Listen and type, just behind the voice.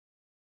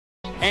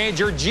and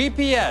your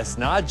GPS,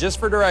 not just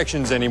for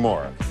directions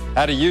anymore.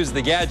 How to use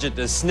the gadget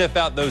to sniff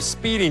out those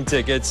speeding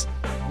tickets,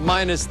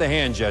 minus the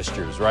hand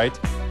gestures, right?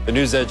 The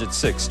News Edge at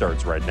 6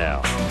 starts right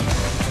now.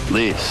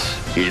 This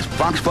is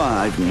Fox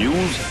 5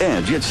 News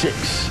Edge at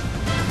 6.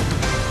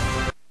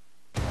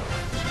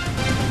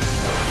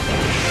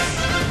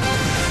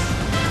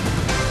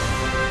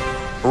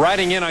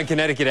 Riding in on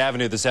Connecticut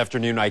Avenue this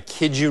afternoon, I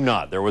kid you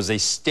not, there was a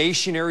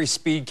stationary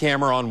speed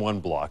camera on one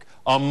block,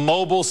 a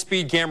mobile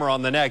speed camera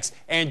on the next,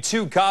 and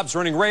 2 cops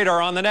running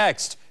radar on the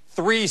next.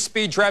 3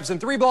 speed traps in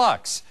 3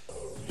 blocks.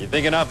 You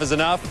think enough is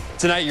enough?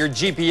 Tonight, your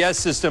GPS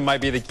system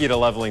might be the key to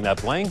leveling that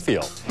playing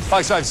field.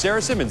 Fox 5's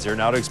Sarah Simmons here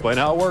now to explain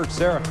how it works.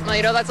 Sarah. Well,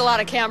 you know, that's a lot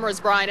of cameras,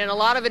 Brian, and a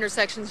lot of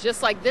intersections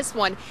just like this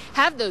one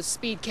have those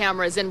speed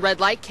cameras and red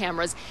light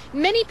cameras.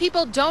 Many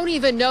people don't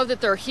even know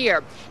that they're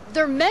here.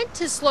 They're meant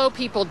to slow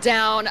people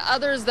down.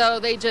 Others, though,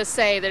 they just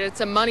say that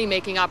it's a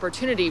money-making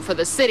opportunity for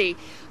the city.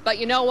 But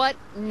you know what?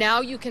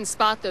 Now you can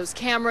spot those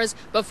cameras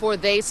before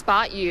they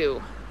spot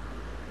you.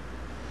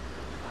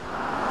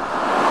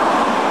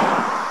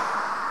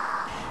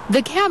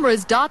 The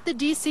cameras dot the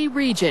D.C.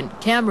 region,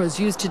 cameras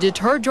used to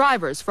deter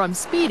drivers from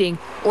speeding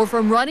or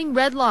from running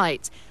red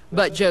lights.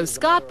 But Joe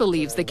Scott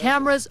believes the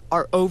cameras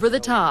are over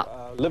the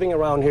top. Living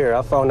around here,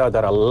 I found out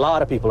that a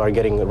lot of people are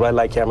getting red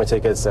light camera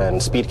tickets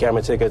and speed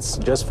camera tickets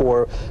just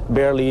for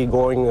barely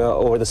going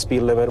over the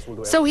speed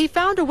limit. So he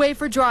found a way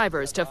for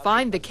drivers to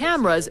find the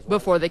cameras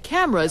before the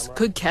cameras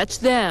could catch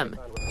them.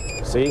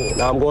 See,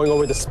 now I'm going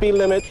over the speed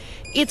limit.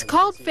 It's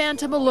called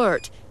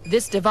PhantomAlert.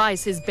 This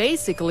device is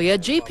basically a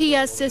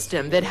GPS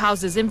system that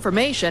houses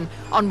information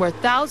on where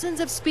thousands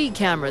of speed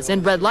cameras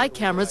and red light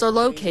cameras are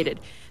located.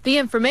 The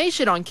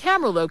information on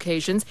camera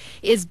locations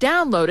is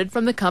downloaded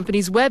from the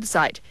company's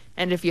website.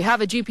 And if you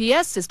have a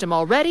GPS system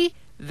already,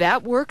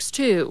 that works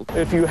too.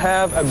 If you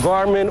have a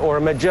Garmin or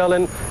a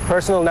Magellan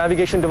personal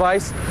navigation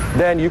device,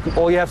 then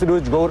all you have to do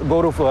is go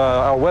to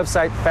our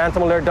website,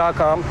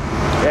 PhantomAlert.com,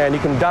 and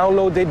you can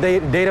download the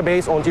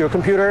database onto your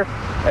computer,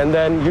 and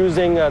then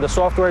using the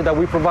software that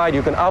we provide,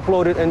 you can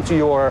upload it into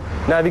your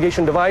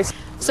navigation device.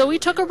 So we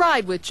took a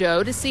ride with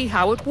Joe to see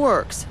how it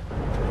works.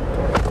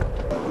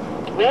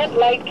 Red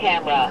light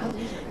camera.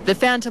 The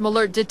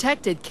PhantomAlert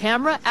detected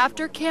camera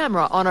after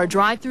camera on our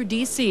drive through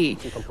D.C.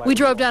 We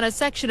drove down a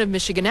section of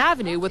Michigan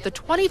Avenue with a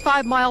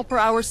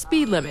 25-mile-per-hour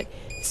speed limit.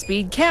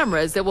 Speed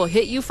cameras that will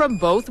hit you from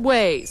both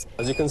ways.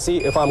 As you can see,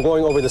 if I'm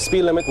going over the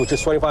speed limit, which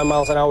is 25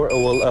 miles an hour, it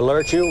will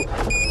alert you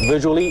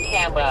visually.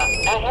 Camera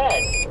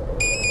ahead.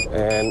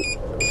 And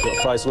if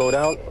you try to slow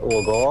down, it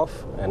will go off,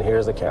 and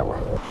here's the camera.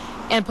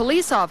 And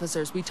police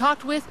officers we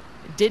talked with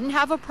didn't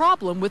have a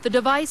problem with the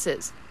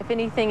devices. If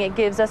anything, it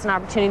gives us an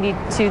opportunity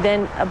to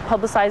then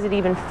publicize it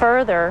even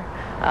further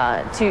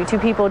to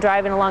people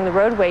driving along the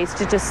roadways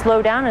to just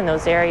slow down in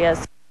those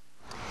areas.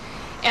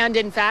 And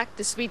in fact,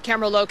 the speed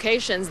camera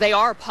locations, they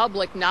are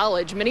public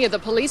knowledge. Many of the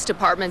police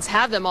departments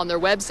have them on their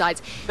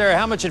websites. Sarah,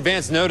 how much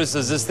advance notice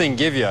does this thing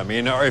give you? I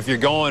mean, or if you're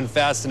going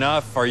fast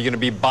enough, are you going to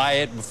be by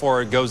it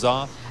before it goes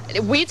off?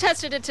 We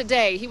tested it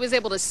today. He was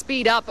able to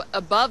speed up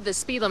above the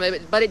speed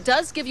limit, but it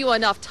does give you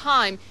enough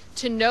time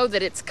to know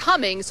that it's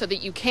coming so that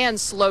you can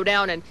slow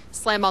down and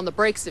slam on the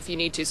brakes if you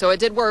need to. So it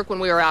did work when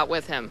we were out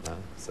with him.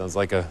 Sounds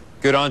like a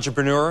good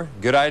entrepreneur,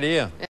 good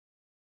idea.